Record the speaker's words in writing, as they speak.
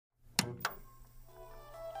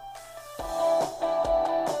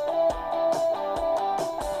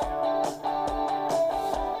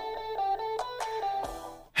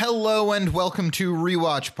Hello and welcome to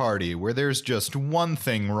Rewatch Party, where there's just one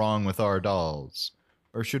thing wrong with our dolls.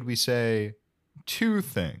 Or should we say, two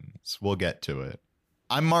things. We'll get to it.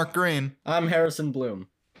 I'm Mark Green. I'm Harrison Bloom.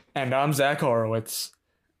 And I'm Zach Horowitz.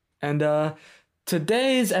 And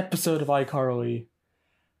today's episode of iCarly,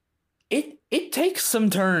 it takes some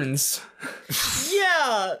turns.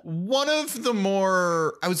 Yeah! One of the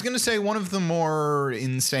more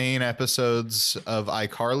insane episodes of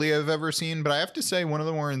iCarly I've ever seen, but I have to say one of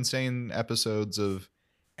the more insane episodes of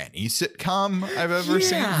any sitcom I've ever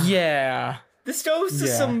seen. Yeah. This goes to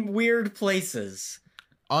some weird places.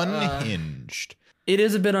 Unhinged. It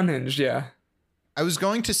is a bit unhinged, yeah. I was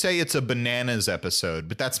going to say it's a bananas episode,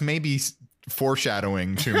 but that's maybe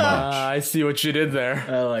foreshadowing too much. I see what you did there.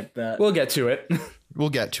 I like that. We'll get to it. We'll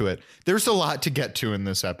get to it. There's a lot to get to in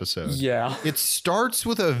this episode. Yeah. It starts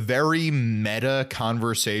with a very meta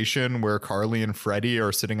conversation where Carly and Freddie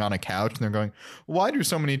are sitting on a couch and they're going, why do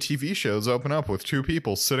so many TV shows open up with two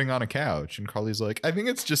people sitting on a couch? And Carly's like, I think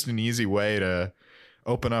it's just an easy way to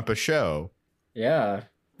open up a show. Yeah.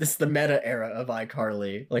 This is the meta era of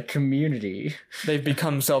iCarly. Like, Community. They've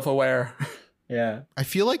become self-aware. Yeah. I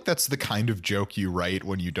feel like that's the kind of joke you write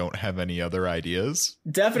when you don't have any other ideas.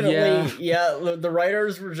 Definitely, yeah. The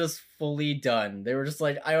writers were just fully done. They were just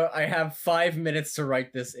like, I have 5 minutes to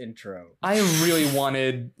write this intro. I really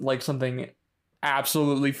wanted, like, something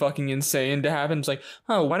absolutely fucking insane to happen. It's like,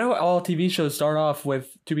 oh, why do all TV shows start off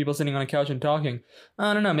with two people sitting on a couch and talking?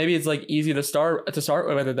 I don't know. Maybe it's like easy to start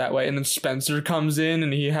with it that way. And then Spencer comes in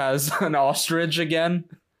and he has an ostrich again.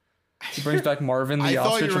 He brings back Marvin the I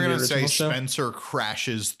ostrich. thought you were going to to say Spencer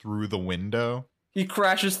crashes through the window. He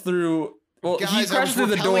crashes through. Well, Guys, he crashes through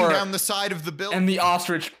the rappelling door down the side of the building. and the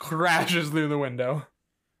ostrich crashes through the window.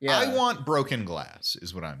 Yeah. I want broken glass,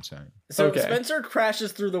 is what I'm saying. So Okay. Spencer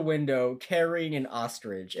crashes through the window carrying an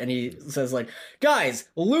ostrich, and he says, like, guys,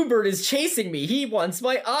 Lubert is chasing me. He wants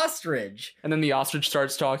my ostrich. And then the ostrich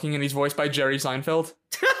starts talking, and he's voiced by Jerry Seinfeld.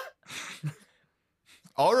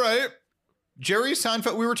 All right. Jerry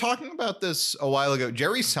Seinfeld, we were talking about this a while ago.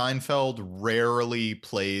 Jerry Seinfeld rarely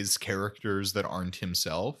plays characters that aren't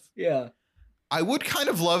himself. Yeah. I would kind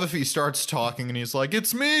of love if he starts talking and he's like,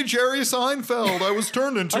 it's me, Jerry Seinfeld. I was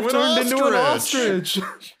turned into I've an turned ostrich. into an ostrich.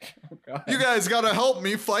 Oh, God. You guys gotta help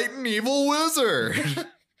me fight an evil wizard.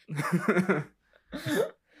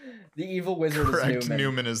 The evil wizard Correct. is Newman.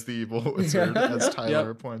 Newman is the evil wizard, as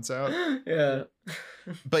Tyler points out. Yeah.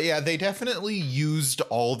 But yeah, they definitely used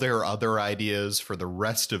all their other ideas for the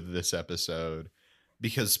rest of this episode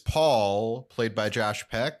because Paul, played by Josh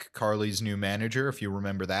Peck, Carly's new manager, if you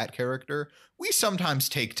remember that character, we sometimes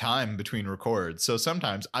take time between records. So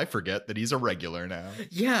sometimes I forget that he's a regular now.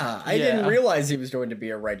 Yeah, I didn't realize he was going to be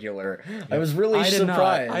a regular. I was really I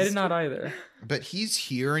surprised. did not either. But he's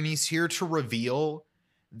here and he's here to reveal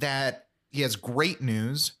that he has great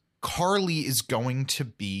news. Carly is going to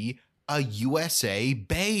be a USA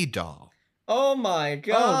Bay doll. Oh my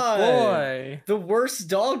God. Oh boy. The worst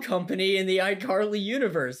doll company in the iCarly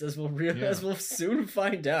universe, as we'll soon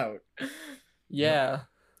find out. Yeah.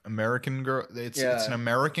 American girl. It's an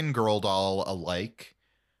American Girl doll alike.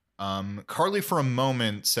 Carly for a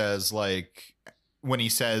moment says, like, when he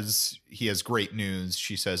says he has great news,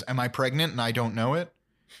 she says, am I pregnant and I don't know it?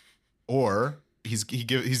 Or he's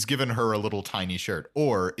given her a little tiny shirt.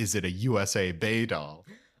 Or is it a USA Bay doll?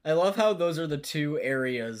 I love how those are the two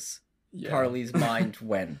areas Carly's mind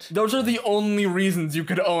went. Those are the only reasons you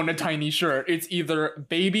could own a tiny shirt. It's either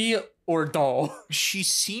baby or doll. She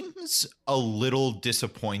seems a little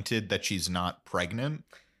disappointed that she's not pregnant.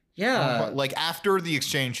 Yeah. Like after the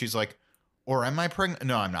exchange, she's like, or am I pregnant?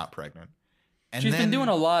 No, I'm not pregnant. And She's then been doing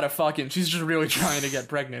a lot of fucking. She's just really trying to get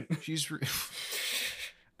pregnant.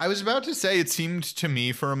 I was about to say, it seemed to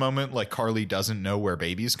me for a moment like Carly doesn't know where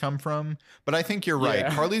babies come from, but I think you're right.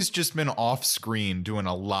 Yeah. Carly's just been off screen doing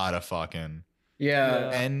a lot of fucking. Yeah.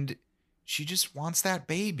 And she just wants that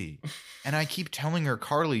baby. And I keep telling her,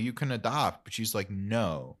 Carly, you can adopt, but she's like,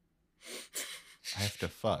 no. I have to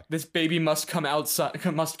fuck. This baby must come outside.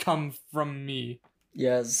 Must come from me.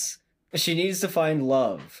 Yes. She needs to find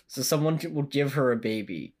love, so someone will give her a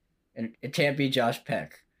baby. And it can't be Josh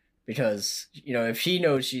Peck. Because, you know, if she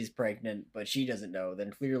knows she's pregnant, but she doesn't know,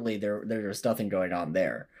 then clearly there's nothing going on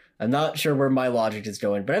there. I'm not sure where my logic is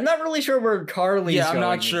going, but I'm not really sure where Carly's going. I'm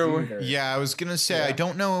not sure. Either. Yeah, I was going to say, I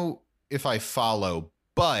don't know if I follow,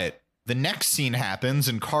 but the next scene happens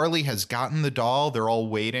and Carly has gotten the doll. They're all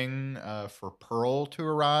waiting for Pearl to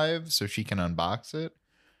arrive so she can unbox it.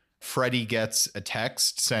 Freddie gets a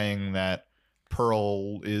text saying that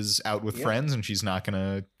Pearl is out with friends and she's not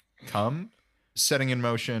going to come. Setting in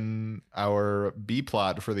motion our B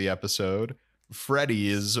plot for the episode, Freddie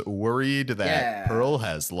is worried that Pearl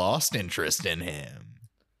has lost interest in him.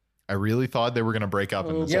 I really thought they were going to break up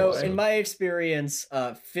in this episode. In my experience,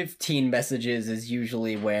 15 messages is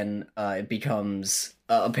usually when it becomes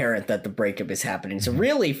apparent that the breakup is happening. So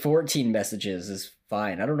really, 14 messages is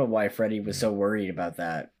fine. I don't know why Freddie was so worried about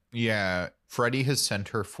that. Yeah, Freddie has sent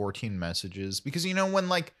her 14 messages because, you know, when,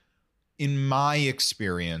 like, in my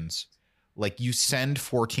experience, like, you send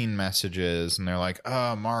 14 messages and they're like,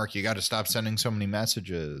 oh, Mark, you got to stop sending so many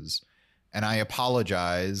messages. And I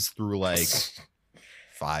apologize through, like...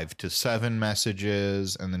 5 to 7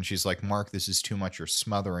 messages, and then she's like, Mark, this is too much, you're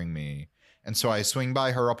smothering me. And so I swing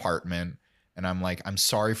by her apartment and I'm like, I'm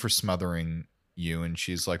sorry for smothering you. And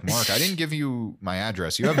she's like, Mark, I didn't give you my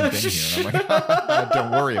address, you haven't been here. And I'm like,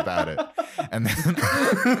 don't worry about it. And then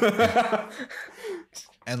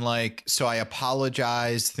and like, so I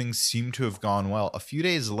apologize, things seem to have gone well. A few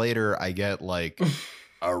days later I get like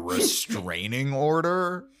a restraining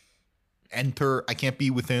order. Enter, I can't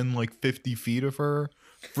be within like 50 feet of her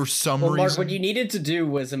for some reason. Mark, what you needed to do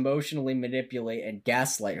was emotionally manipulate and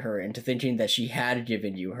gaslight her into thinking that she had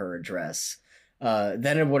given you her address.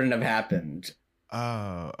 Then it wouldn't have happened.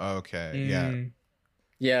 Oh, okay. Yeah.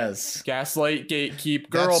 Yes. Gaslight, gatekeep,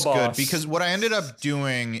 girl That's boss. Good, because what I ended up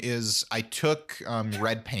doing is I took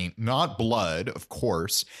red paint, not blood, of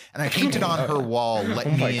course, and I painted on her wall, let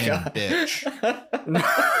me in, bitch.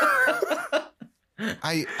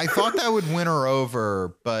 I thought that would win her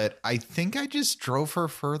over, but I think I just drove her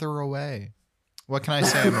further away. What can I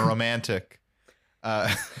say? I'm a romantic.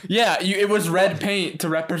 Yeah, it was red paint to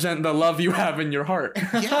represent the love you have in your heart.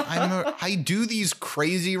 Yeah, I do these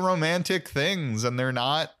crazy romantic things, and they're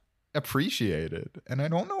not appreciated, and I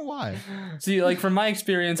don't know why. See, like from my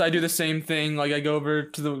experience, I do the same thing. Like I go over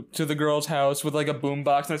to the girl's house with like a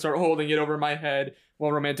boombox, and I start holding it over my head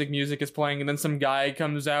while romantic music is playing, and then some guy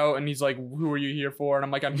comes out and he's like, who are you here for? And I'm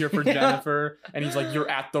like, I'm here for Jennifer. And he's like, you're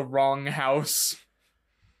at the wrong house.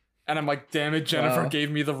 And I'm like, damn it, Jennifer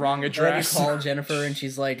gave me the wrong address. Then you call Jennifer and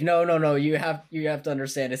she's like, no, you have to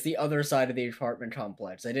understand, it's the other side of the apartment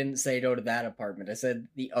complex. I didn't say go to that apartment, I said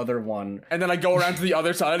the other one. And then I go around to the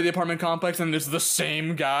other side of the apartment complex and there's the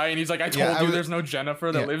same guy and he's like, I told you there's no Jennifer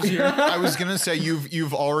that lives here. I was gonna say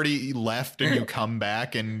you've already left and you come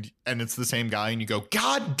back and it's the same guy and you go,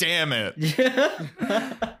 God damn it.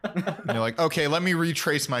 And you're like, okay, let me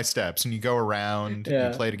retrace my steps, and you go around,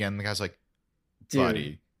 you play it again, and the guy's like,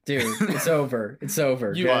 buddy. Dude, it's over. It's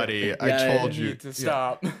over. Buddy, I told you to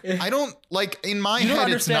stop. I don't, like, in my head,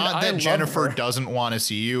 it's not that Jennifer doesn't want to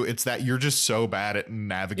see you. It's that you're just so bad at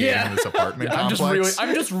navigating this apartment complex.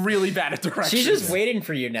 I'm just really bad at directions. She's just waiting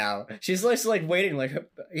for you now. She's like waiting, like,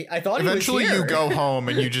 I thought eventually he was here. You go home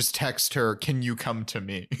and you just text her, can you come to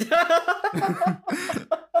me?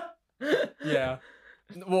 Yeah.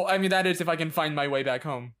 Well, I mean, that is if I can find my way back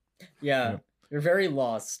home. Yeah. You're very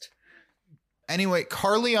lost. Anyway,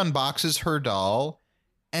 Carly unboxes her doll,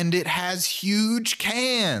 and it has huge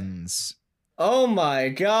cans. Oh my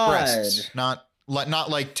god! Breasts, not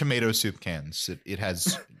like tomato soup cans. It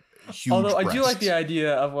has huge. Although breasts. I do like the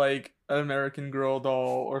idea of like an American Girl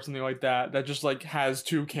doll or something like that just like has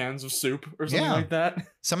 2 cans of soup or something like that.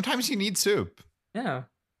 Sometimes you need soup. Yeah,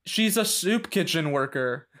 she's a soup kitchen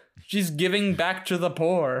worker. She's giving back to the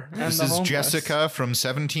poor. This is Jessica from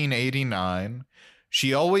 1789.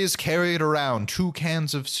 She always carried around 2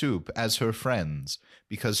 cans of soup as her friends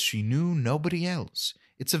because she knew nobody else.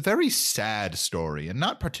 It's a very sad story and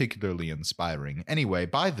not particularly inspiring. Anyway,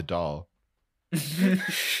 buy the doll.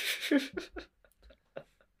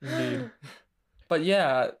 Indeed. But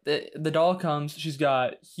yeah, the doll comes. She's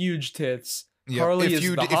got huge tits. Yep. Carly if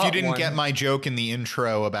you didn't one. get my joke in the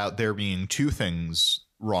intro about there being 2 things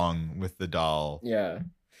wrong with the doll,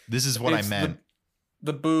 this is what I meant.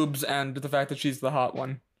 The boobs and the fact that she's the hot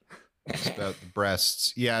one. It's about the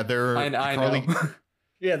breasts. Yeah, they're. I Carly, know.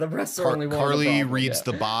 Yeah, the breasts are only one. Carly reads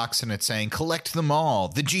the box and it's saying, collect them all.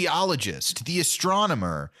 The geologist, the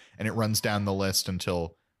astronomer. And it runs down the list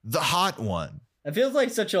until the hot one. It feels like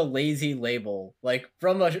such a lazy label, like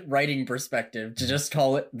from a writing perspective, to just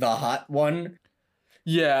call it the hot one.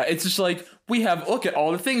 Yeah, it's just like, look at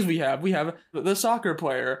all the things we have. We have the soccer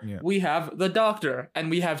player, we have the doctor, and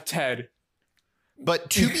we have Ted.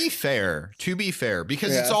 But to be fair,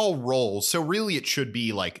 because it's all roles, so really it should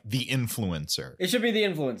be like the influencer. It should be the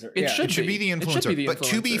influencer. It should be the influencer. But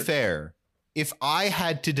to be fair, if I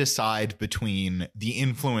had to decide between the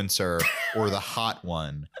influencer or the hot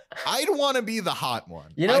one, I'd want to be the hot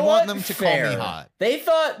one. You know I what? want them to Fair. call me hot.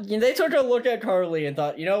 They took a look at Carly and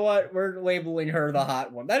thought, you know what? We're labeling her the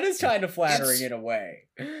hot one. That is kind of flattering in a way.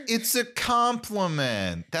 It's a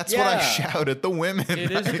compliment. That's what I shout at the women.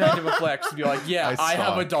 It is kind of a flex to be like, yeah, I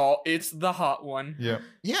have a doll. It's the hot one. Yeah.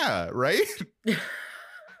 Yeah, right?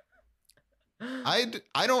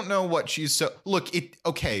 I don't know what she's so look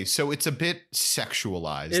so it's a bit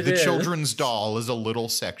sexualized. The children's doll is a little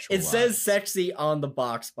sexualized. It says sexy on the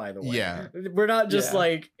box, by the way. Yeah. We're not just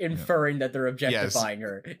like inferring that they're objectifying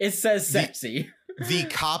her. It says sexy. The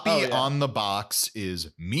copy on the box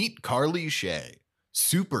is meet Carly Shay,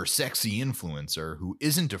 super sexy influencer who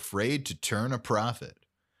isn't afraid to turn a profit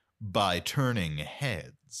by turning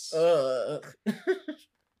heads.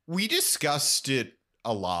 We discussed it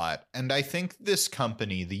a lot, and I think this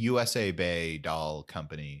company, the USA Bay doll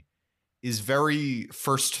company, is very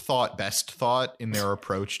first thought, best thought in their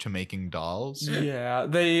approach to making dolls. Yeah,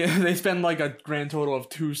 they spend like a grand total of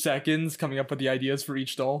 2 seconds coming up with the ideas for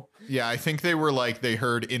each doll. Yeah, I think they were like, they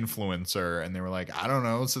heard influencer and they were like, I don't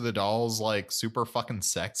know, so the doll's like super fucking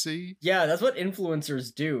sexy? Yeah, that's what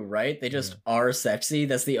influencers do, right? They just are sexy.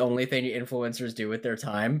 That's the only thing influencers do with their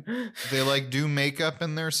time. They like do makeup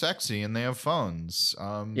and they're sexy and they have phones.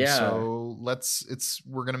 So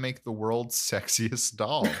we're gonna make the world's sexiest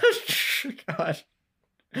doll. God.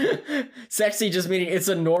 Sexy just meaning it's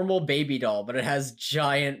a normal baby doll, but it has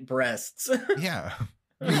giant breasts. Yeah.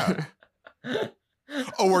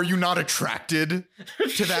 Oh, are you not attracted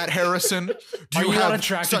to that, Harrison? Do you have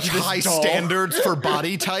such high standards for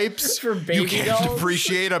body types? For baby you can't dolls?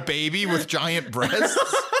 appreciate a baby with giant breasts?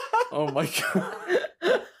 Oh my god.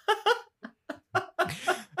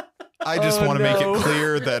 I just want to make it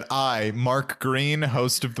clear that I, Mark Green,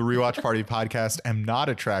 host of the Rewatch Party podcast, am not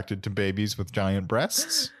attracted to babies with giant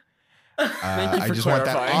breasts. I just want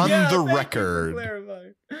that on the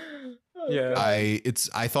record. Yeah.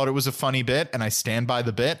 I thought it was a funny bit and I stand by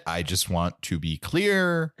the bit. I just want to be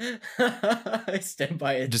clear. I stand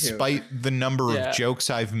by it Despite the number of jokes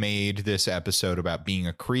I've made this episode about being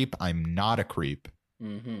a creep, I'm not a creep.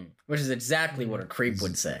 Mm-hmm. Which is exactly what a creep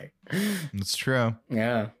would say. That's true.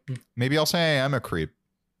 Yeah. Maybe I'll say I'm a creep.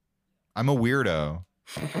 I'm a weirdo.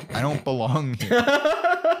 I don't belong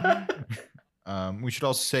here. We should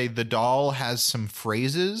also say the doll has some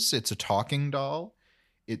phrases. It's a talking doll.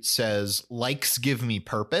 It says, likes give me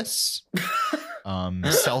purpose.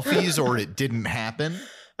 Selfies or it didn't happen.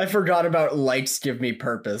 I forgot about likes give me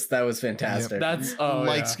purpose. That was fantastic. Yep. That's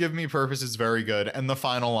likes give me purpose is very good. And the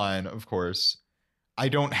final line, of course, I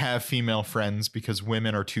don't have female friends because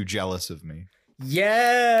women are too jealous of me.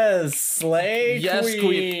 Yes, slay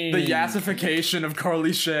queen. The yassification of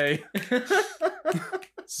Carly Shay.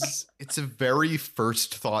 It's a very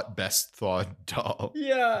first thought, best thought doll.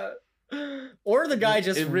 Yeah. Or the guy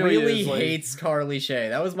just really hates Carly Shay.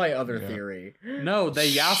 That was my other theory. No, they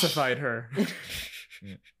yassified her.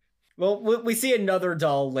 Well, we see another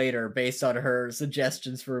doll later based on her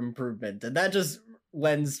suggestions for improvement, and that just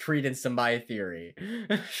lends credence to my theory.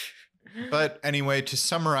 But anyway, to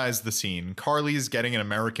summarize the scene, Carly's getting an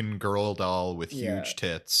American Girl doll with huge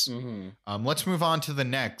tits. Mm-hmm. Let's move on to the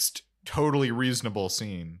next totally reasonable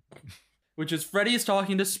scene. Which is Freddy's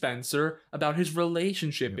talking to Spencer about his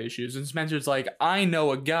relationship issues. And Spencer's like, I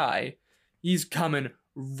know a guy. He's coming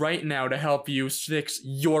right now to help you fix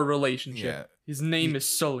your relationship. Yeah. His name is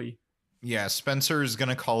Sully. Yeah, Spencer's going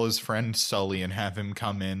to call his friend Sully and have him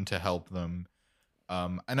come in to help them.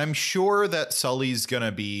 And I'm sure that Sully's going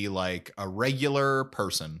to be like a regular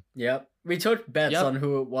person. Yep. We took bets on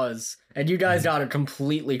who it was. And you guys got it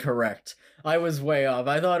completely correct. I was way off.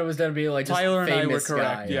 I thought it was going to be like Tyler just and I were famous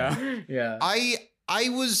correct. guy. Yeah. I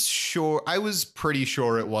was pretty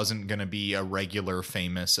sure it wasn't going to be a regular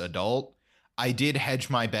famous adult. I did hedge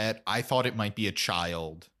my bet. I thought it might be a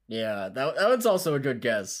child. Yeah, that was also a good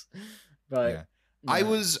guess. But yeah. I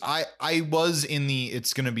was in the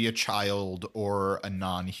it's going to be a child or a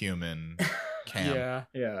non-human camp.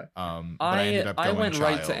 Yeah. But I ended up going went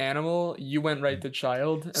child. right to animal. You went right to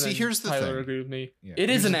child. And See, here's the Tyler thing. agreed with me. Yeah, it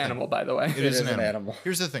is an animal, by the way. It is an animal.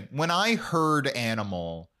 Here's the thing. When I heard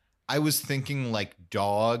animal, I was thinking like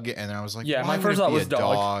dog, and I was like, yeah, why my would first it thought be was a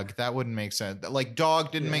dog. That wouldn't make sense. Like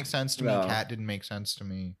dog didn't make sense to me. No. Cat didn't make sense to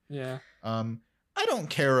me. Yeah. I don't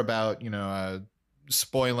care about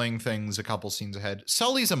spoiling things a couple scenes ahead.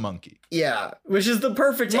 Sully's a monkey. Yeah, which is the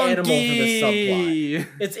perfect animal for this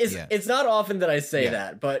subplot. It's not often that I say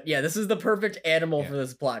that, but yeah, this is the perfect animal for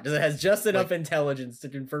this plot because it has just enough intelligence to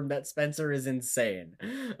confirm that Spencer is insane.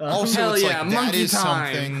 Also, it's like that is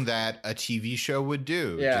something that a TV show would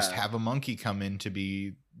do. Yeah. Just have a monkey come in to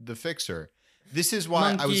be the fixer. This is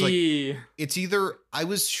why I was like, I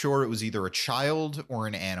was sure it was either a child or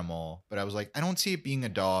an animal, but I was like, I don't see it being a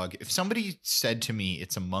dog. If somebody said to me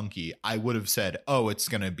it's a monkey, I would have said, oh, it's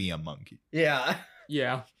going to be a monkey. Yeah.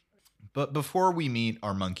 Yeah. But before we meet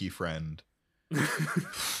our monkey friend, oh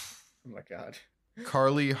my God,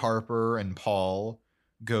 Carly, Harper, and Paul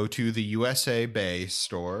go to the USA Bay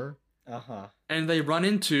store. And they run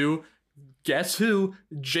into, guess who?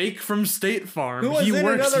 Jake from State Farm. Who was in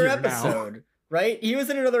another episode. Now. Right? He was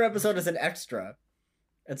in another episode as an extra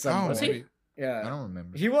at some point. Maybe. Yeah. I don't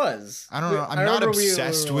remember. He was. I don't know. I'm not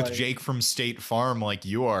obsessed with Jake from State Farm like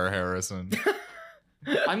you are, Harrison.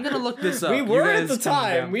 I'm going to look this up. We were at the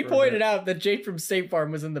time. We pointed out that Jake from State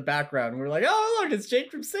Farm was in the background. We were like, oh, look, it's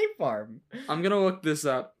Jake from State Farm. I'm going to look this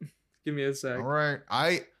up. Give me a sec. All right.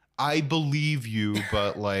 I believe you,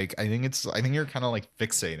 but like, I think you're kind of like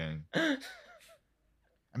fixating.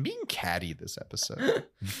 I'm being catty this episode.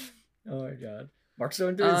 Oh my God. Mark's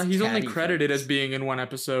going through his he's only credited as being in one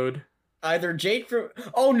episode. Either Jake from...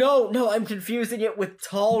 Oh, no, I'm confusing it with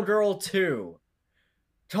Tall Girl 2.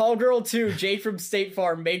 Tall Girl 2, Jake from State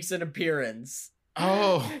Farm makes an appearance.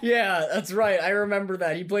 Oh. Yeah, that's right. I remember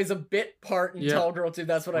that. He plays a bit part in Tall Girl 2.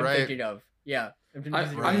 That's what I'm thinking of. Yeah.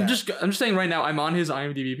 I'm just saying right now, I'm on his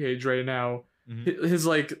IMDb page right now. Mm-hmm. His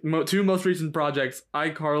like two most recent projects,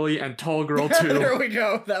 iCarly and Tall Girl 2. There we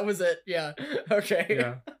go. That was it. Yeah. Okay.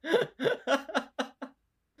 Yeah.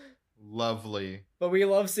 Lovely. But we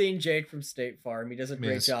love seeing Jake from State Farm. He does a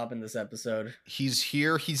great job in this episode. He's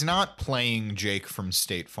here. He's not playing Jake from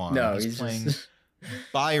State Farm. No, he's playing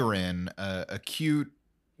Byron, a cute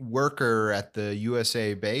worker at the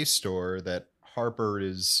USA Bay store that Harper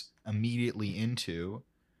is immediately into.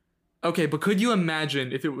 Okay, but could you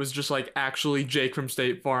imagine if it was just like actually Jake from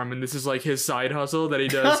State Farm and this is like his side hustle that he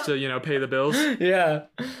does to, pay the bills? Yeah.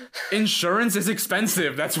 Insurance is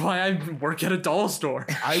expensive. That's why I work at a doll store.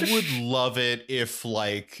 I would love it if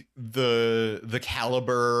like the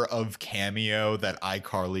caliber of cameo that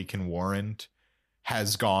iCarly can warrant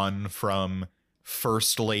has gone from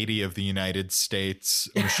First Lady of the United States,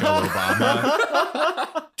 Michelle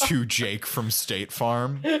Obama, to Jake from State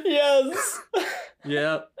Farm. Yes.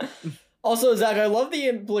 Yeah. Also, Zach, I love the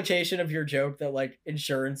implication of your joke that like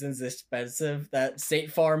insurance is expensive, that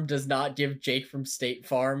State Farm does not give Jake from State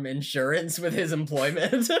Farm insurance with his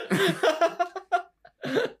employment.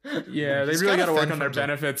 Yeah, they really got to work on their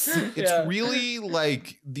benefits. It's really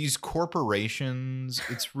like these corporations,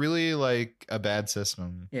 it's really like a bad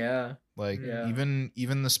system. Yeah. Like even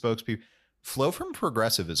the spokespeople. Flo from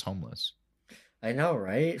Progressive is homeless. I know,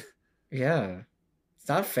 right? Yeah. It's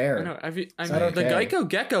not fair. I know. The Geico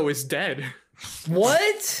Gecko is dead.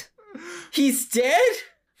 What? He's dead?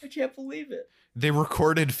 I can't believe it. They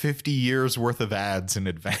recorded 50 years worth of ads in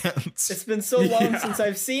advance. It's been so long since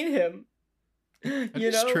I've seen him.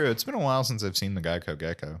 It's true. It's been a while since I've seen the Geico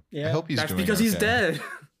Gecko. Yeah. I hope he's That's doing because okay. he's dead.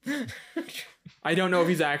 I don't know if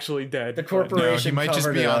he's actually dead. The corporation. No, he might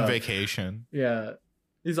just be on vacation. Yeah.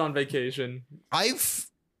 He's on vacation. I've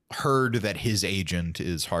heard that his agent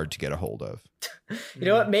is hard to get a hold of. You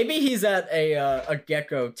know what? Maybe he's at a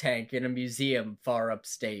gecko tank in a museum far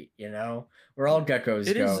upstate, where all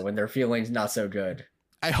geckos go when their feeling's not so good.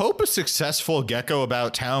 I hope a successful gecko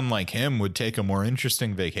about town like him would take a more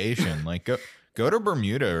interesting vacation. Like go to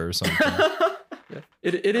Bermuda or something.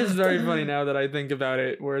 It is very funny now that I think about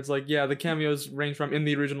it, where it's like, the cameos range from, in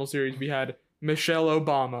the original series, we had Michelle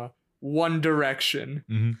Obama, One Direction.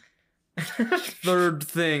 Mm-hmm. Third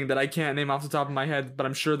thing that I can't name off the top of my head, but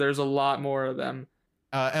I'm sure there's a lot more of them.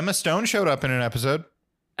 Emma Stone showed up in an episode.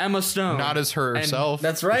 Emma Stone. Not as herself.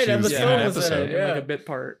 That's right. Emma Stone was in it. Like a bit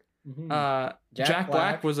part. Mm-hmm. Jack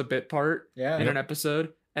Black was a bit part in an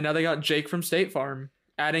episode. And now they got Jake from State Farm,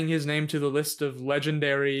 adding his name to the list of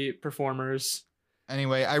legendary performers.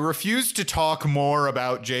 Anyway, I refuse to talk more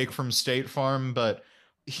about Jake from State Farm, but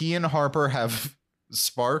he and Harper have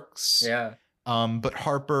sparks. Yeah. But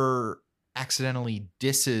Harper accidentally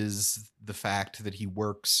disses the fact that he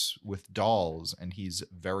works with dolls, and he's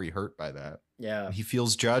very hurt by that. Yeah. He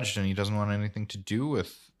feels judged, and he doesn't want anything to do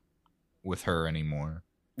with her anymore.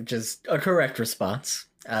 Which is a correct response.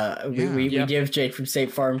 We give Jake from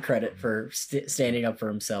State Farm credit for standing up for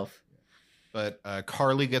himself. But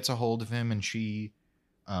Carly gets a hold of him, and she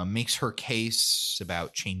makes her case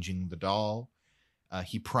about changing the doll.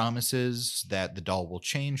 He promises that the doll will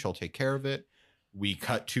change. He'll take care of it. We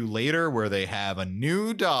cut to later where they have a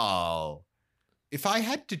new doll. If I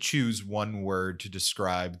had to choose one word to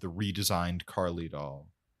describe the redesigned Carly doll,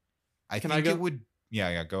 I think it would...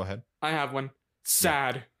 Yeah, go ahead. I have one.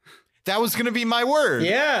 Sad. That was going to be my word.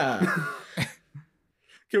 Yeah.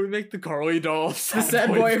 Can we make the Carly doll the sad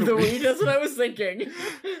boy of the week? That's what I was thinking.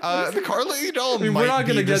 The Carly doll we're not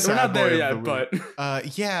there yet, but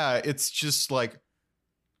yeah, it's just like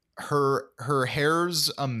her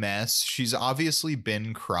hair's a mess. She's obviously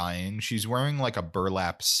been crying. She's wearing like a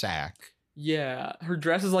burlap sack. Yeah, her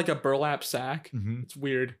dress is like a burlap sack. Mm-hmm. It's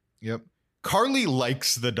weird. Yep. Carly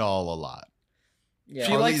likes the doll a lot. Yeah.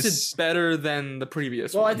 She likes it better than the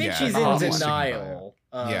previous one. Well, I think she's in denial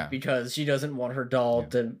Yeah. because she doesn't want her doll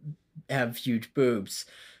to have huge boobs.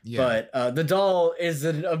 Yeah. But the doll is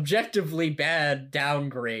an objectively bad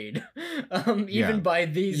downgrade, even by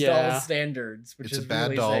these doll standards. Which it's is a bad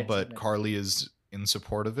really doll, but Carly is in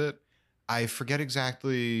support of it. I forget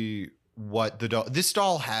exactly what the doll... This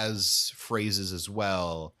doll has phrases as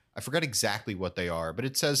well. I forget exactly what they are, but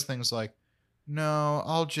it says things like, "No,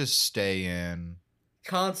 I'll just stay in.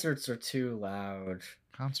 Concerts are too loud.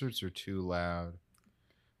 Concerts are too loud."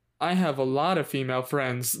 I have a lot of female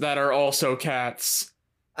friends that are also cats.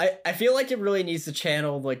 I feel like it really needs to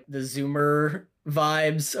channel like the Zoomer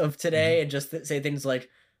vibes of today and just say things like,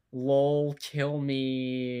 "Lol, kill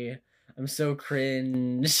me. I'm so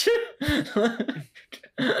cringe."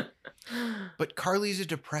 But Carly's a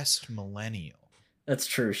depressed millennial. That's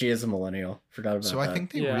true. She is a millennial. Forgot about that. So I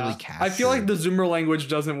think they really captured... I feel like the Zoomer language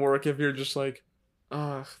doesn't work if you're just like,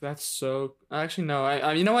 "Ugh, that's so..." Actually, no.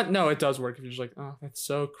 I you know what? No, it does work if you're just like, "Oh, that's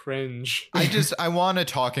so cringe." I want a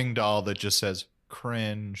talking doll that just says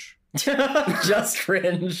cringe. Just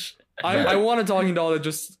cringe. I want a talking doll that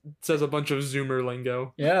just says a bunch of Zoomer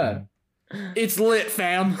lingo. Yeah. It's lit,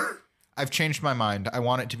 fam. I've changed my mind. I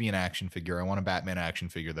want it to be an action figure. I want a Batman action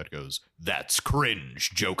figure that goes, "That's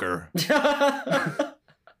cringe, Joker."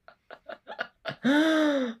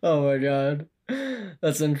 Oh my god.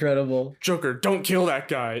 That's incredible. Joker, don't kill that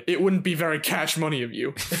guy. It wouldn't be very cash money of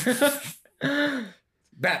you.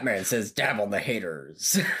 Batman says, "Dab on the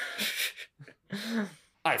haters."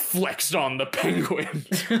 I flexed on the Penguin.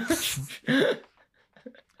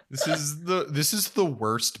 This is the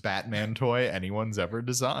worst Batman toy anyone's ever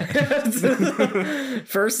designed.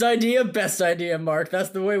 First idea, best idea, Mark. That's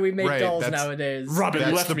the way we make dolls nowadays. Robin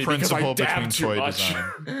That's left the me principle because I between dabbed too toy much.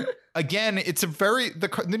 design. Again, it's a very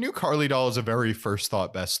the new Carly doll is a very first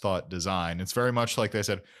thought, best thought design. It's very much like they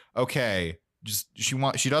said, okay, just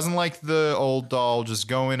she doesn't like the old doll, just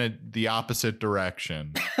go in the opposite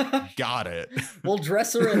direction. Got it. We'll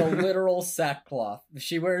dress her in a literal sackcloth.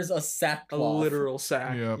 She wears a sackcloth. A literal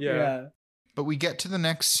sack. Yep. Yeah. But we get to the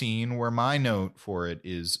next scene where my note for it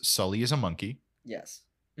is Sully is a monkey. Yes.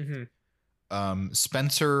 Mm-hmm.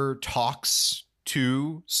 Spencer talks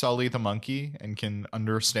to Sully the monkey and can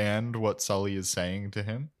understand what Sully is saying to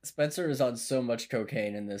him. Spencer is on so much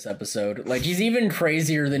cocaine in this episode. Like, he's even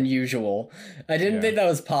crazier than usual. I didn't think that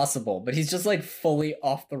was possible, but he's just like fully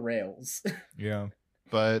off the rails. Yeah.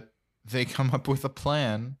 But they come up with a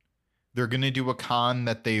plan. They're going to do a con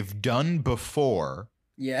that they've done before.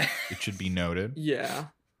 Yeah. It should be noted. Yeah.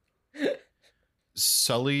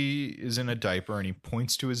 Sully is in a diaper and he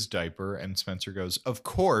points to his diaper and Spencer goes, "Of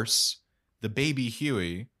course, the baby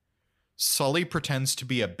Huey." Sully pretends to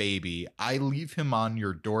be a baby. I leave him on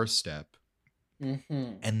your doorstep.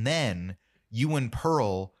 Mm-hmm. And then you and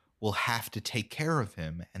Pearl will have to take care of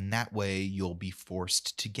him. And that way you'll be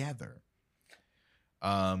forced together.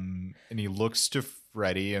 And he looks to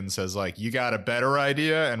Freddy and says, like, "You got a better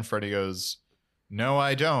idea?" And Freddy goes, "No,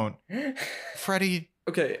 I don't." Freddy,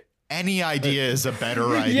 Okay. any idea is a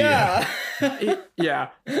better idea. Yeah.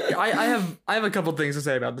 I have a couple things to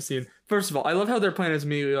say about the scene. First of all, I love how their plan is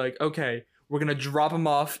immediately like, okay, we're gonna drop him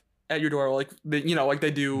off at your door, like like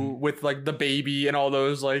they do with like the baby and all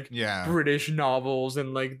those like British novels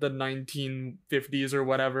in like the 1950s or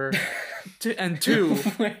whatever. And two,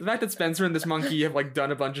 the fact that Spencer and this monkey have like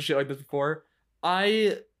done a bunch of shit like this before,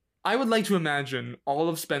 I would like to imagine all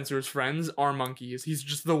of Spencer's friends are monkeys. He's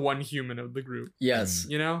just the one human of the group. Yes.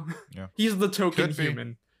 You know? Yeah. He's the token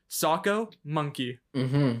human. Sako, monkey.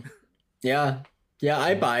 Mm-hmm. Yeah. Yeah,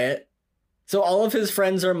 I buy it. So all of his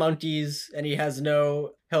friends are monkeys, and he has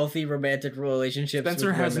no healthy romantic relationships.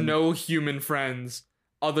 Spencer has no human friends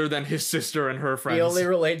other than his sister and her friends. He only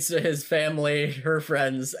relates to his family, her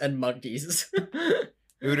friends, and monkeys.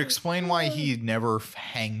 It would explain why he never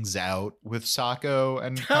hangs out with Sako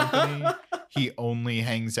and company. he only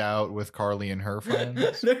hangs out with Carly and her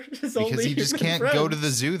friends because he just can't go to the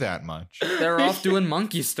zoo that much. They're off doing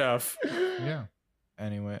monkey stuff. Yeah.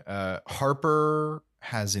 Anyway, Harper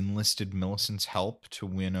has enlisted Millicent's help to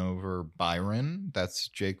win over Byron. That's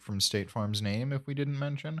Jake from State Farm's name, if we didn't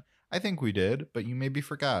mention. I think we did, but you maybe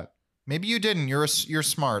forgot. Maybe you didn't. You're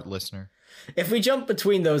smart, listener. If we jump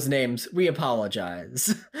between those names, we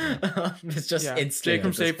apologize. It's just instant. Jake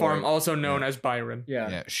from State Farm, also known as Byron.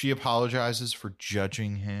 Yeah. She apologizes for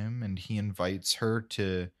judging him, and he invites her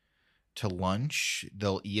to lunch.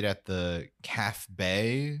 They'll eat at the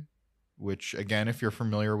Cafe, which, again, if you're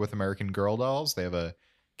familiar with American Girl dolls, they have a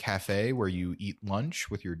cafe where you eat lunch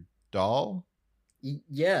with your doll.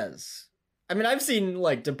 Yes. I mean, I've seen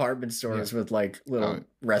like department stores with like little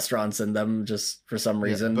restaurants in them just for some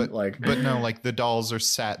reason. But no, like the dolls are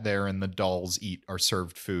sat there and the dolls are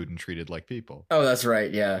served food and treated like people. Oh, that's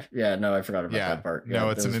right. Yeah. No, I forgot about that part. No,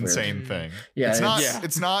 it's an insane thing. Yeah.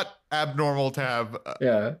 It's not abnormal to have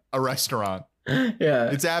a restaurant.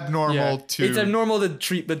 Yeah. It's abnormal to... It's abnormal to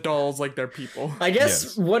treat the dolls like they're people. I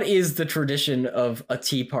guess what is the tradition of a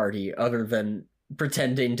tea party other than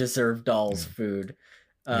pretending to serve dolls food?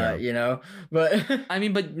 You know, but I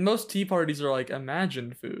mean, but most tea parties are like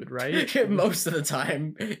imagined food, right? Most of the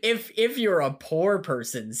time, if you're a poor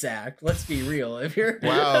person, Zach, let's be real. If you're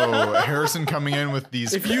Harrison coming in with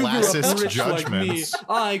these if you classist grew up rich judgments, like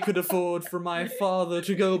me, I could afford for my father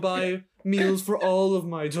to go buy meals for all of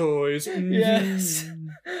my toys. Yes.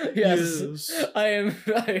 I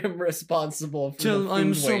am responsible for the food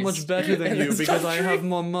I'm so waste much better than you because I have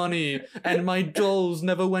more money and my dolls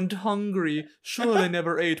never went hungry. Sure, they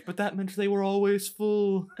never ate, but that meant they were always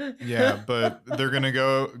full. Yeah, but they're gonna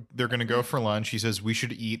go for lunch. He says we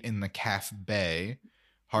should eat in the Cafe.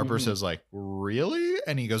 Harper says, like, really?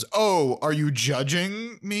 And he goes, oh, are you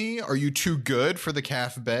judging me? Are you too good for the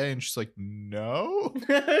Cafe? And she's like, no.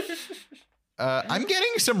 I'm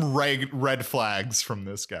getting some red flags from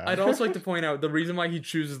this guy. I'd also like to point out the reason why he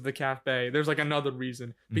chooses the Cafe. There's like another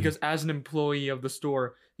reason. Because as an employee of the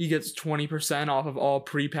store, he gets 20% off of all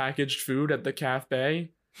prepackaged food at the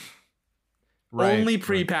Cafe. Right, Only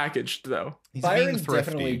prepackaged, though. He's Byron being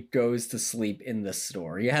thrifty. definitely goes to sleep in the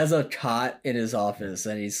store. He has a cot in his office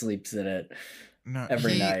and he sleeps in it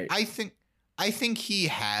every night. I think he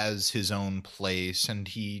has his own place, and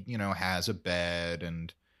he, has a bed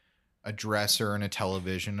and a dresser and a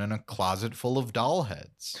television and a closet full of doll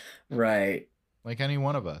heads. Right. Like any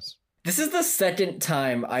one of us. This is the second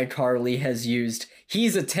time iCarly has used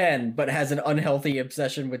he's a 10 but has an unhealthy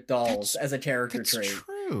obsession with dolls as a character trait.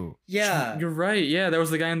 True. Yeah. You're right. Yeah, there was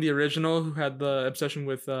the guy in the original who had the obsession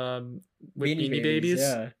with Beanie Babies.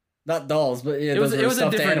 Yeah. Not dolls, but it was a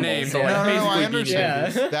different name. Yeah. No, I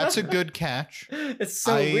understand. Yeah. That's a good catch. It's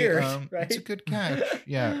so weird, right? It's a good catch.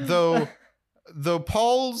 Yeah. Though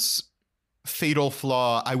Paul's fatal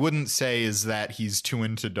flaw, I wouldn't say is that he's too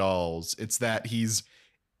into dolls. It's that he's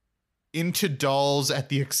into dolls at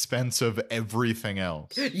the expense of everything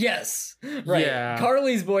else. Yes. Right. Yeah.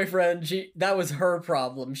 Carly's boyfriend, that was her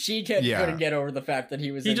problem. She couldn't get over the fact that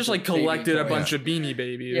he was just like collected a bunch of Beanie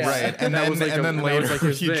Babies. Yeah. Right. And then later, that was like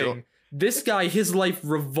his thing. This guy, his life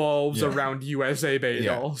revolves around USA Bay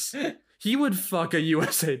dolls. He would fuck a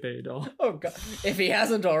USA Bay doll. Oh god. If he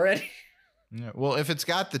hasn't already. Yeah. Well, if it's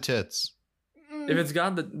got the tits. If it's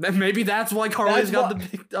got then maybe that's why Carly's got the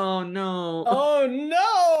big... Oh, no. Oh, no.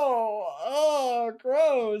 Oh,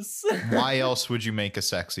 gross. Why else would you make a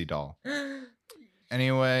sexy doll?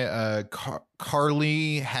 Anyway,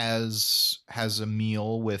 Carly has a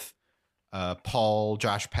meal with Paul,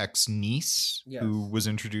 Josh Peck's niece, who was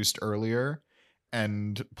introduced earlier.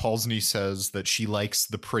 And Paul's niece says that she likes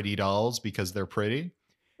the pretty dolls because they're pretty.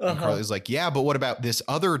 And Carly's like, yeah, but what about this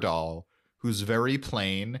other doll who's very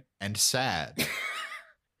plain and sad?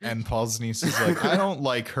 And Paul's niece is like, I don't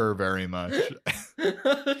like her very much.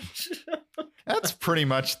 That's pretty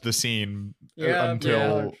much the scene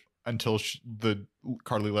until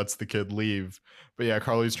Carly lets the kid leave. But yeah,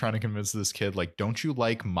 Carly's trying to convince this kid, like, don't you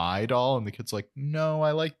like my doll? And the kid's like, no,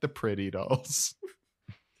 I like the pretty dolls.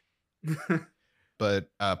 But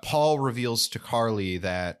Paul reveals to Carly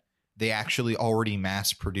that they actually already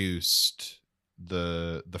mass produced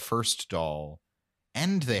the first doll,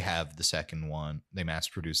 and they have the second one. They mass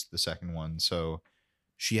produced the second one, so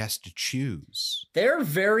she has to choose. They're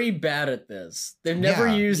very bad at this. They've never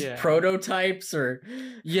used prototypes or...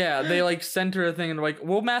 Yeah, they like sent her a thing and like,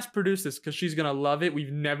 we'll mass produce this because she's gonna love it.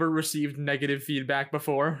 We've never received negative feedback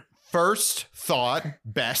before. First thought,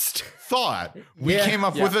 best thought. We came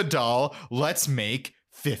up with a doll. Let's make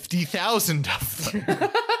 50,000 of them.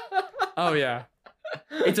 Oh, yeah.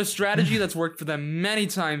 It's a strategy that's worked for them many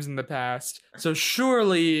times in the past, so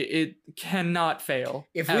surely it cannot fail.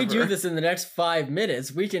 If ever. we do this in the next 5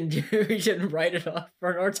 minutes, we can write it off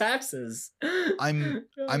for our taxes.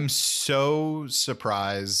 I'm so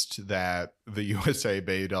surprised that the USA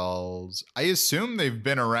Bay dolls, I assume they've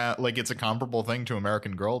been around, like it's a comparable thing to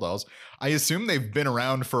American Girl dolls. I assume they've been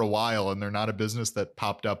around for a while and they're not a business that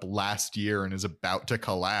popped up last year and is about to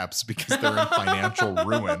collapse because they're in financial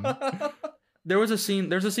ruin. There's a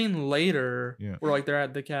scene later where like they're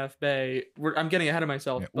at the cafe. I'm getting ahead of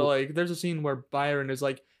myself, but like there's a scene where Byron is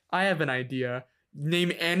like, I have an idea.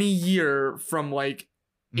 Name any year from like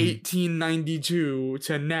 1892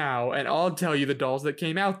 to now, and I'll tell you the dolls that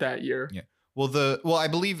came out that year. Yeah. Well, I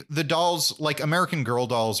believe the dolls, like American Girl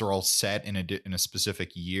dolls, are all set in a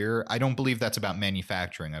specific year. I don't believe that's about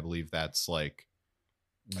manufacturing. I believe that's like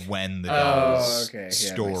when the dolls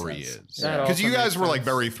story is. Because you guys were like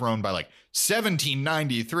very thrown by like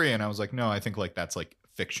 1793, and I was like, no, I think like that's like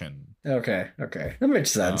fiction. Okay, that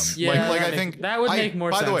makes sense. I think that would make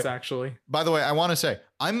more sense actually. By the way, I want to say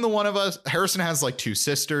I'm the one of us. Harrison has like 2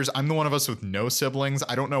 sisters. I'm the one of us with no siblings.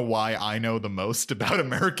 I don't know why I know the most about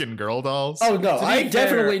American Girl dolls. Oh no, I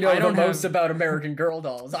definitely know the most about American Girl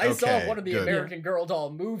dolls. I saw one of the American Girl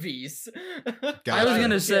doll movies. I was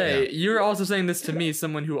gonna say you're also saying this to me,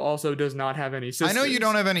 someone who also does not have any sisters. I know you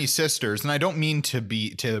don't have any sisters, and I don't mean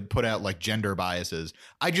to put out like gender biases.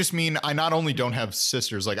 I just mean I not only don't have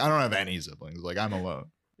sisters, like I don't have any siblings. Like I'm alone.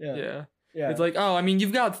 Yeah. It's like, oh, I mean,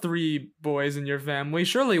 you've got 3 boys in your family.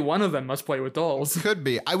 Surely one of them must play with dolls. Could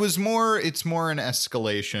be. It's more an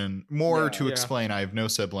escalation, to explain I have no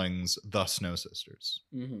siblings, thus no sisters.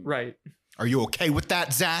 Mm-hmm. Right. Are you okay with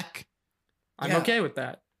that, Zach? I'm okay with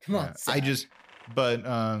that. Come on, Zach.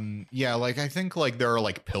 I think like there are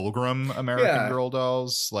like Pilgrim American Girl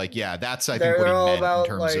dolls. Like, that's I think what he meant about,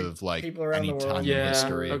 in terms of like any time in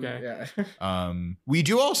history. Okay. We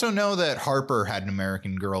do also know that Harper had an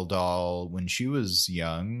American Girl doll when she was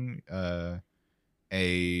young.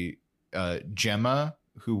 Gemma,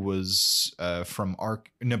 who was from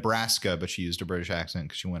Nebraska, but she used a British accent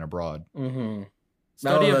because she went abroad. Mm-hmm.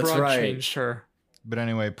 Study abroad changed her. But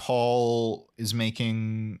anyway, Paul is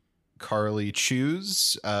making Carly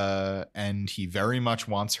choose, and he very much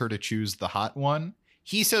wants her to choose the hot one.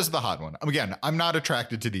 He says the hot one. Again, I'm not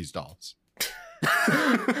attracted to these dolls.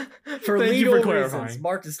 For legal reasons,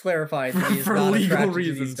 Mark is clarifying that he is not attracted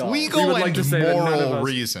to these dolls. Legal and moral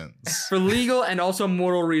reasons. For legal and also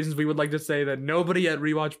moral reasons, we would like to say that nobody at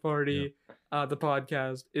Rewatch Party, the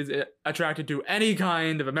podcast, is attracted to any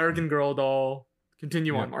kind of American Girl doll.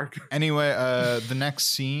 Continue on, Mark. Anyway, the next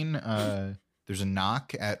scene, there's a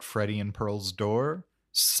knock at Freddie and Pearl's door.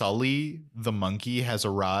 Sully, the monkey, has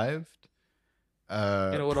arrived. In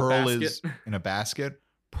a little Pearl basket. is in a basket.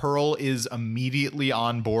 Pearl is immediately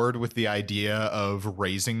on board with the idea of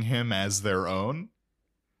raising him as their own.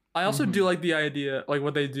 I also do like the idea, like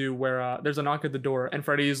what they do where there's a knock at the door and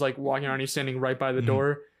Freddie's like walking around, he's standing right by the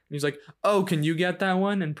door. And he's like, oh, can you get that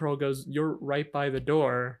one? And Pearl goes, you're right by the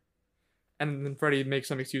door. And then Freddie makes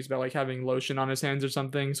some excuse about like having lotion on his hands or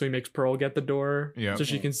something. So he makes Pearl get the door so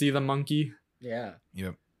she can see the monkey. Yeah.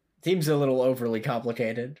 Yep. Seems a little overly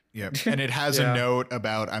complicated. Yep. And it has a note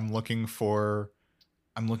about I'm looking for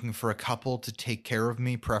a couple to take care of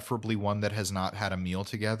me, preferably one that has not had a meal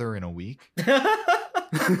together in a week. It's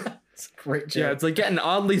a great joke. Yeah, it's like getting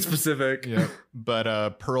oddly specific. Yeah.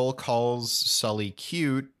 But Pearl calls Sully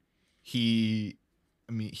cute. He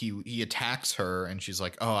attacks her and she's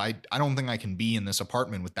like, oh, I don't think I can be in this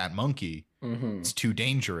apartment with that monkey. Mm-hmm. It's too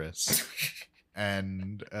dangerous.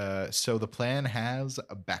 And so the plan has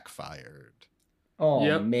backfired.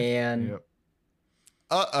 Oh, man. Yep.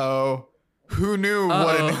 Uh-oh. Who knew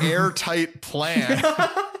what an airtight plan?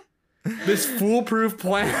 This foolproof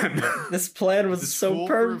plan. This plan was so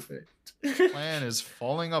perfect. Plan is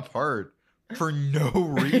falling apart for no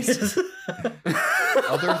reason.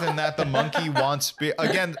 Other than that, the monkey wants beer.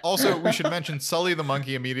 Again, also, we should mention Sully the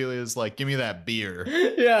monkey immediately is like, give me that beer.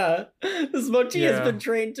 Yeah. This monkey has been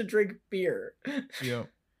trained to drink beer. Yeah.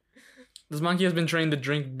 This monkey has been trained to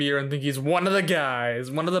drink beer and think he's one of the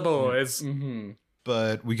guys, one of the boys. Mm-hmm.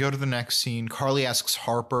 But we go to the next scene. Carly asks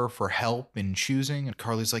Harper for help in choosing. And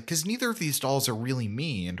Carly's like, because neither of these dolls are really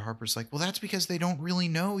me. And Harper's like, well, that's because they don't really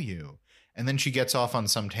know you. And then she gets off on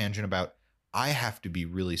some tangent about, I have to be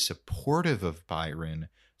really supportive of Byron,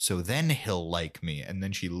 so then he'll like me. And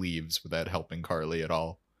then she leaves without helping Carly at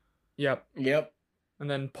all. Yep. And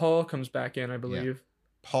then Paul comes back in, I believe. Yeah.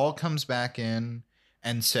 Paul comes back in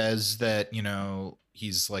and says that,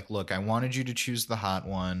 he's like, look, I wanted you to choose the hot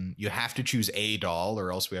one. You have to choose a doll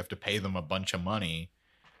or else we have to pay them a bunch of money.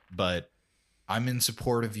 But I'm in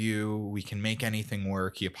support of you. We can make anything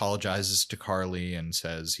work. He apologizes to Carly and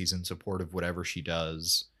says he's in support of whatever she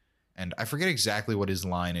does. And I forget exactly what his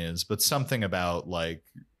line is, but something about like,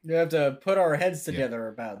 you have to put our heads together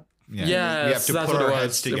about. Yeah, we have to put our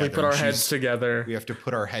heads together. We put our heads together. We have to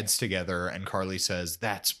put our heads together. And Carly says,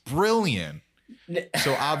 that's brilliant.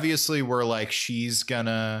 So obviously we're like, she's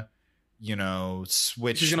gonna,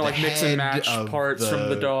 switch. She's gonna like mix and match parts from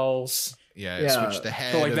the dolls. Yeah, switch the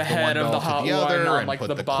head, so, like, of the head one of doll the hot to the other, one on, and like, put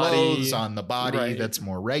the the body. clothes on the body that's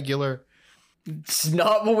more regular. It's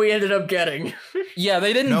not what we ended up getting. Yeah,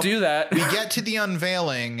 they didn't do that. We get to the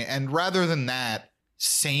unveiling, and rather than that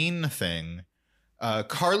sane thing,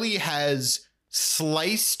 Carly has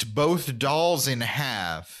sliced both dolls in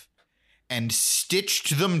half and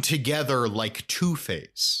stitched them together like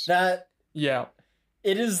Two-Face.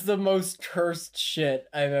 It is the most cursed shit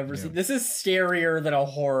I've ever seen. This is scarier than a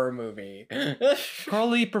horror movie.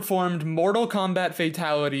 Carly performed Mortal Kombat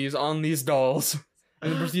fatalities on these dolls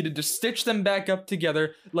and then proceeded to stitch them back up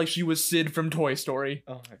together like she was Sid from Toy Story.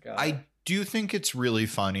 Oh my god. I do think it's really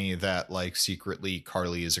funny that, like, secretly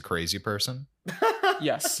Carly is a crazy person.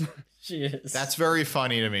 Yes. She is. That's very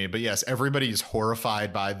funny to me. But yes, everybody's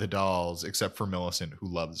horrified by the dolls except for Millicent, who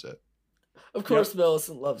loves it. Of course,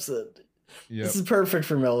 Millicent loves it. Yep. This is perfect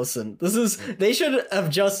for Millicent. They should have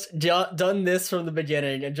just done this from the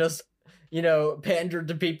beginning and just, pandered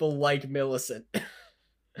to people like Millicent.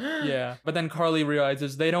 Yeah, but then Carly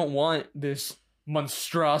realizes they don't want this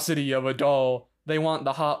monstrosity of a doll. They want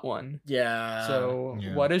the hot one. Yeah. So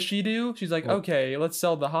what does she do? She's like, okay, let's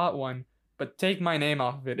sell the hot one, but take my name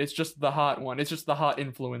off of it. It's just the hot one. It's just the hot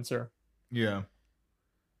influencer. Yeah.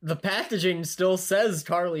 The packaging still says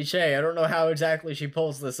Carly Shay. I don't know how exactly she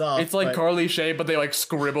pulls this off. It's like Carly Shay, but they like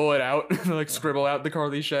scribble it out. They like scribble out the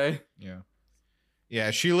Carly Shay. Yeah. Yeah,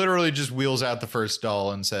 she literally just wheels out the first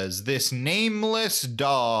doll and says, "This nameless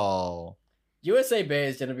doll." USA Bay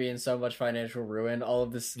is going to be in so much financial ruin. All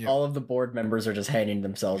of the board members are just hanging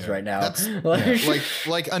themselves right now.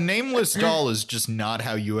 Like a nameless doll is just not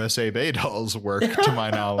how USA Bay dolls work, to my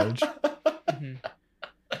knowledge.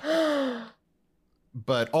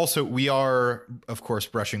 But also, we are, of course,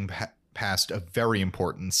 brushing past a very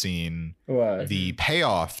important scene. What? The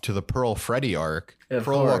payoff to the Pearl Freddy arc.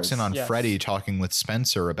 Pearl walks in on Freddy talking with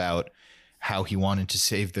Spencer about how he wanted to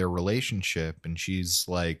save their relationship. And she's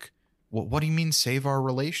like, what do you mean save our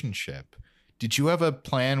relationship? Did you have a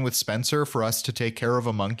plan with Spencer for us to take care of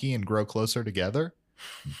a monkey and grow closer together?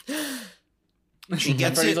 She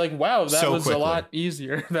gets it. He's like, wow, that so was quickly. A lot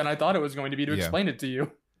easier than I thought it was going to be to explain it to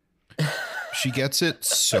you. She gets it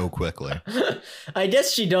so quickly. I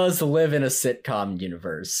guess she does live in a sitcom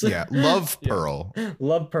universe. Yeah, love Pearl.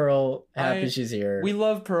 Love Pearl. Happy she's here. We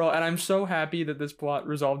love Pearl, and I'm so happy that this plot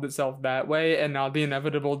resolved itself that way and not the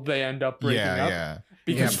inevitable they end up breaking up. Yeah.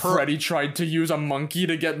 Because Freddy tried to use a monkey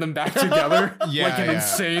to get them back together like an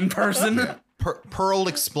insane person. Yeah. Pearl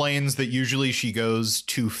explains that usually she goes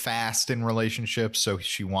too fast in relationships, so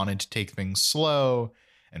she wanted to take things slow.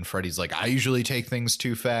 And Freddy's like, I usually take things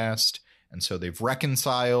too fast. And so they've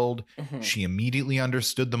reconciled. Mm-hmm. She immediately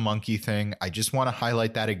understood the monkey thing. I just want to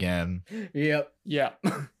highlight that again. Yep. Yeah.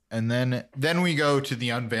 And then we go to the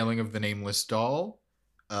unveiling of the nameless doll.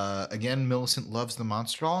 Again, Millicent loves the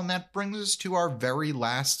monster doll. And that brings us to our very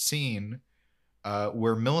last scene,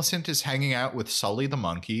 where Millicent is hanging out with Sully the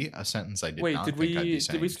monkey, a sentence I did not think I'd be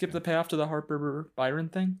saying. Did we skip the payoff to the Harper Byron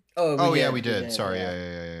thing? Oh, we did. Sorry.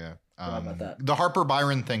 Yeah. About that. The Harper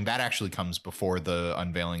Byron thing, that actually comes before the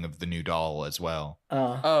unveiling of the new doll as well.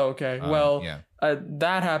 Oh, okay.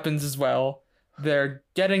 That happens as well. They're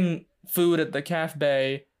getting food at the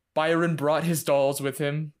cafe. Byron brought his dolls with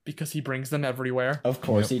him because he brings them everywhere. Of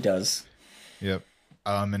course he does. Yep.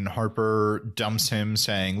 And Harper dumps him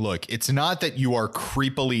saying, look, it's not that you are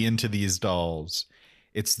creepily into these dolls.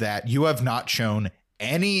 It's that you have not shown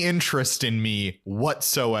any interest in me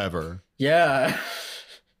whatsoever. Yeah.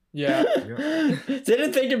 Yeah.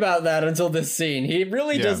 Didn't think about that until this scene. He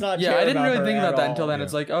really does not care. I didn't really think about that all. until then.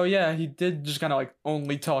 It's like, oh yeah, he did just kind of like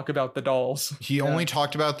only talk about the dolls. He only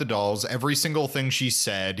talked about the dolls. Every single thing she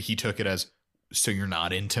said, he took it as, so you're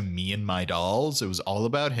not into me and my dolls? It was all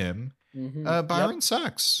about him. Mm-hmm. Byron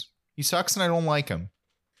sucks. He sucks and I don't like him.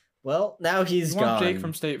 Well, now he's gone. Want Jake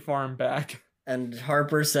from State Farm back. And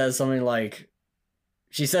Harper says something like,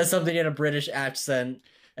 she says something in a British accent.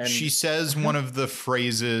 And she says one of the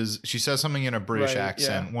phrases, she says something in a British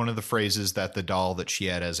accent, one of the phrases that the doll that she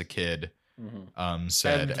had as a kid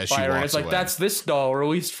said and as Byron, she walks it's like, away. that's this doll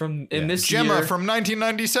released from in this Gemma year. from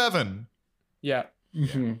 1997. Yeah.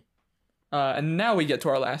 Mm-hmm. And now we get to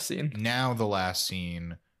our last scene. Now the last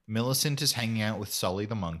scene. Millicent is hanging out with Sully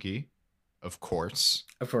the monkey. of course.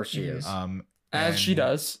 Of course she is. As she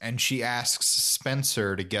does. And she asks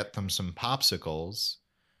Spencer to get them some popsicles.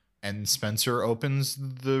 And Spencer opens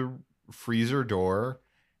the freezer door,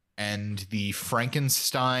 and the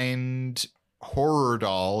Frankenstein horror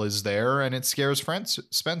doll is there, and it scares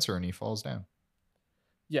Spencer, and he falls down.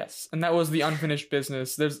 Yes, and that was the unfinished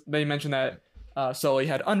business. They mentioned that Sully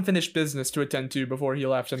had unfinished business to attend to before he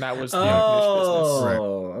left, and that was the unfinished business. Right.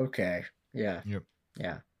 Okay. Yeah. Yep.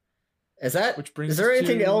 Yeah. Is there us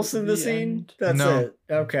anything to else in the scene? end. That's No. it.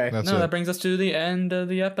 Okay. That brings us to the end of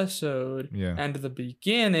the episode. Yeah. And the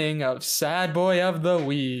beginning of Sad Boy of the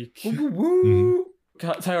Week. Woo, woo, woo.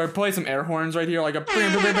 Tyler, play some air horns right here, like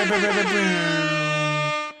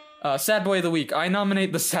a Sad Boy of the Week. I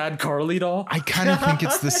nominate the Sad Carly doll. I kind of think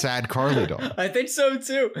it's the Sad Carly doll. I think so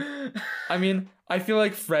too. I mean, I feel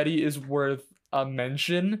like Freddy is worth a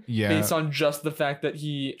mention based on just the fact that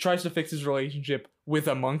he tries to fix his relationship with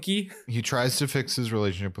a monkey. He tries to fix his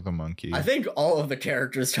relationship with a monkey. I think all of the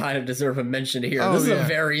characters kind of deserve a mention here. Oh, this is yeah. a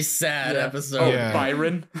very sad episode. Oh, Yeah.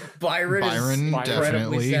 Byron. Byron is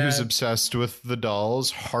definitely, sad. who's obsessed with the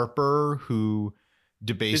dolls. Harper, who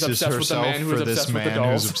debases obsessed with the herself man who's for this obsessed with the man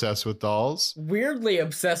who's dolls. obsessed with dolls. Weirdly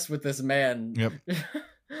obsessed with this man. Yep.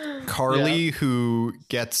 Carly, who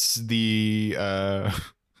gets the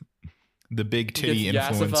big titty Gets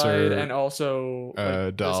yassified influencer and also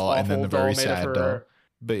like, doll, this and then the awful very doll made of sad her. doll.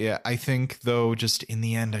 But yeah, I think though, just in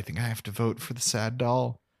the end, I think I have to vote for the sad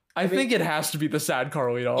doll. I think it has to be the Sad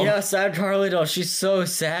Carly doll. Yeah, sad Carly doll. She's so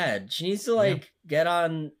sad. She needs to get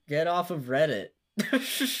off of Reddit.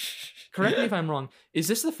 Correct me if I'm wrong. Is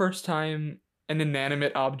this the first time an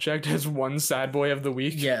inanimate object has won Sad Boy of the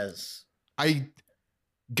Week? Yes. I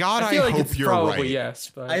feel like hope it's you're probably right.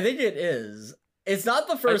 yes, but I think it is. It's not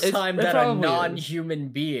the first time it that a probably is. non-human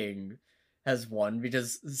being has won,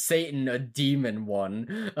 because Satan, a demon,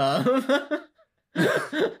 won.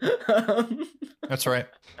 That's right.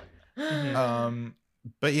 Mhm.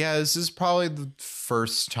 But yeah, this is probably the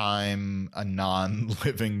first time a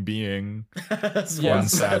non-living being. That's Yeah. one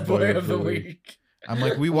sad boy of the week. I'm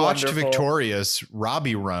like, we watched Wonderful. Victorious.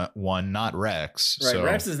 Robbie won, not Rex. Right, So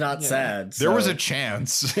Rex is not Yeah. sad. there was so- a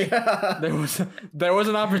chance. Yeah. there was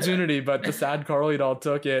an opportunity, but the Sad Carly doll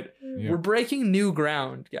took it. Yeah. We're breaking new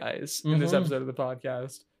ground, guys, in this Mhm. episode of the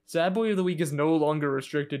podcast. Sad Boy of the Week is no longer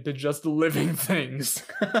restricted to just living things.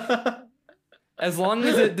 As long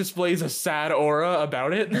as it displays a sad aura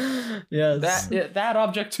about it, Yes. that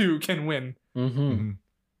object too can win. Mm-hmm. Mhm.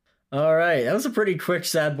 All right, that was a pretty quick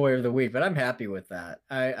sad boy of the week, but I'm happy with that.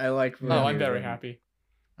 I like. Oh, I'm very happy.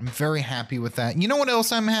 I'm very happy with that. You know what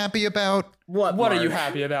else I'm happy about? What What are you Mark?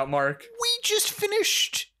 happy about, Mark? We just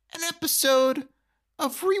finished an episode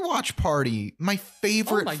of Rewatch Party, my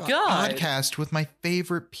favorite Oh my God. podcast with my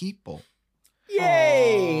favorite people.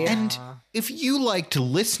 Yay! And if you liked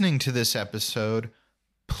listening to this episode,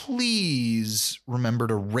 please remember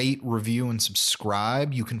to rate, review, and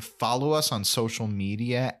subscribe. You can follow us on social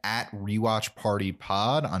media at Rewatch Party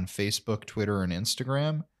Pod on Facebook, Twitter, and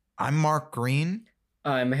Instagram. I'm Mark Green.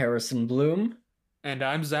 I'm Harrison Bloom. And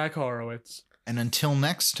I'm Zach Horowitz. And until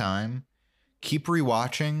next time, keep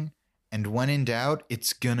rewatching. And when in doubt,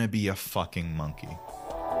 it's gonna be a fucking monkey.